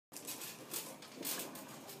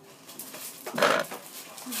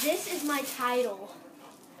This is my title.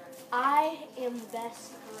 I am the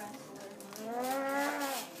best wrestler.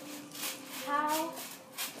 How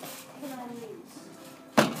can I lose?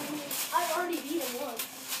 I already beat him once.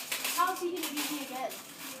 How is he going to beat me again?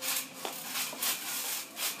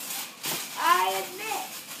 I admit,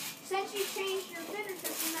 since you changed your finisher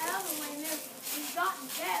from that other one, you've gotten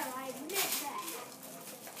better. I admit that.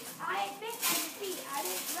 I admit my defeat. I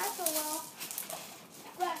didn't wrestle well,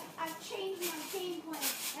 but I've changed my game plan,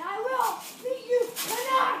 and I will beat you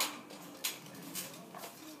tonight.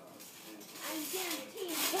 I'm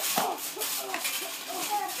guaranteeing it.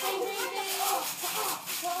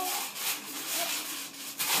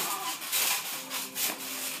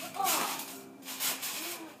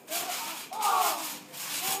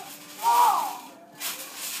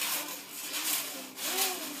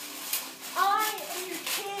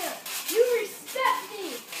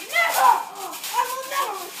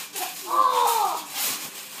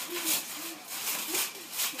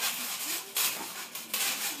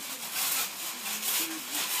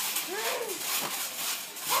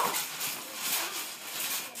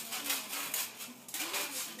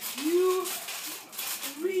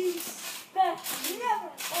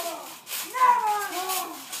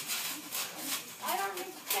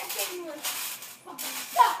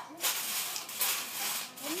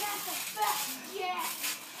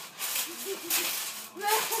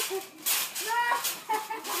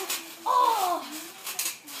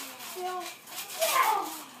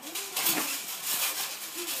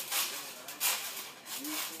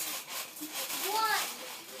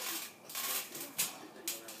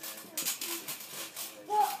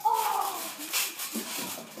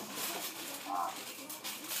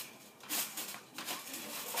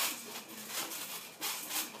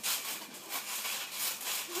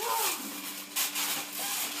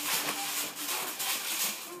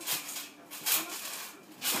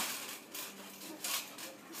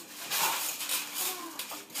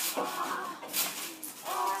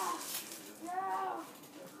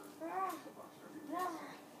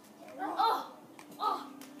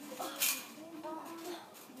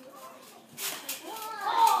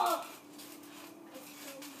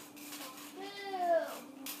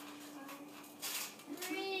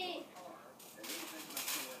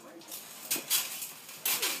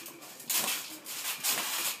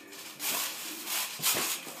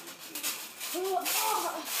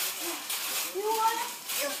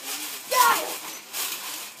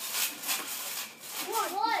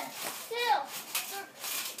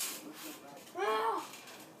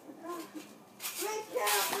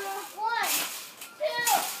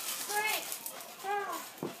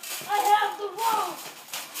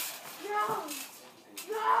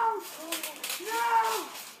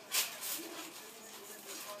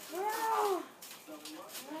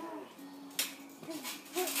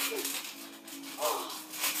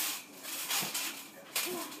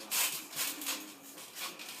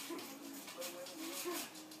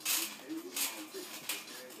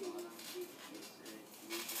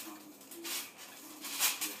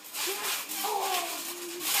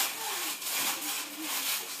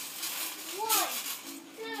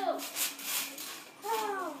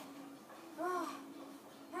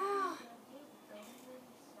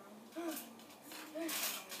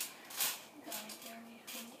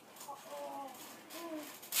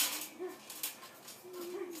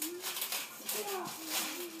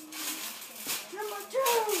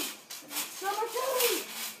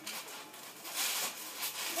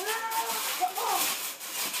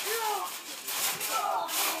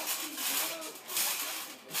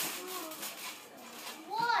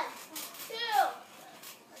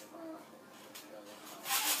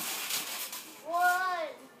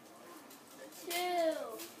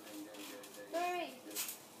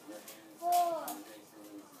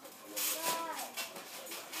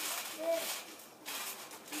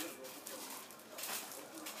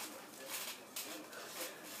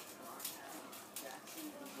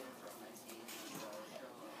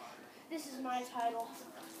 This is my title.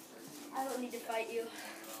 I don't need to fight you.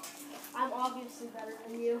 I'm obviously better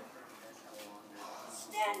than you.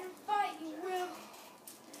 Stand and fight, you will.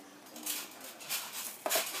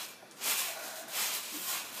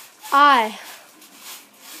 I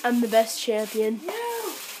am the best champion.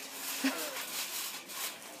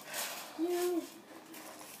 You.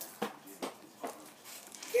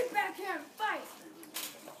 Get back here and fight.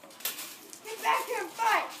 Get back here and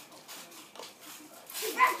fight.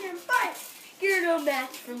 Get back here and fight. You're no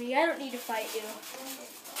match for me. I don't need to fight you.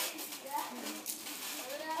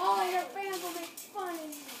 All your fans will make fun of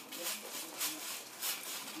you.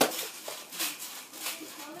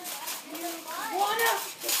 Wanna?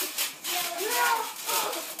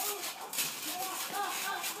 Yeah.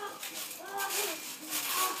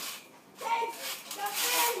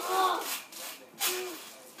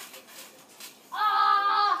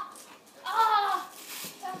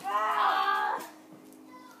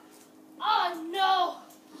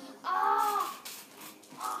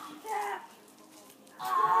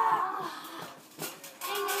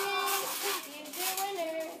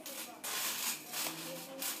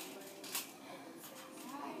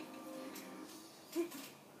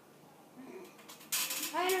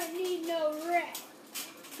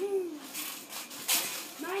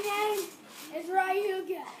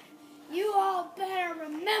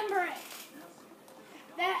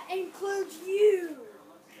 includes you.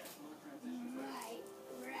 Right.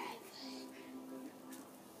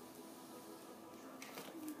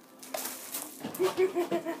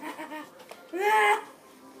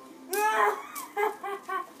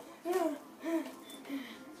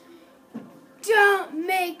 Don't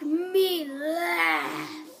make me laugh.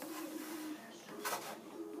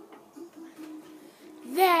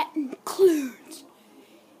 That includes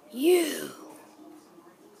you.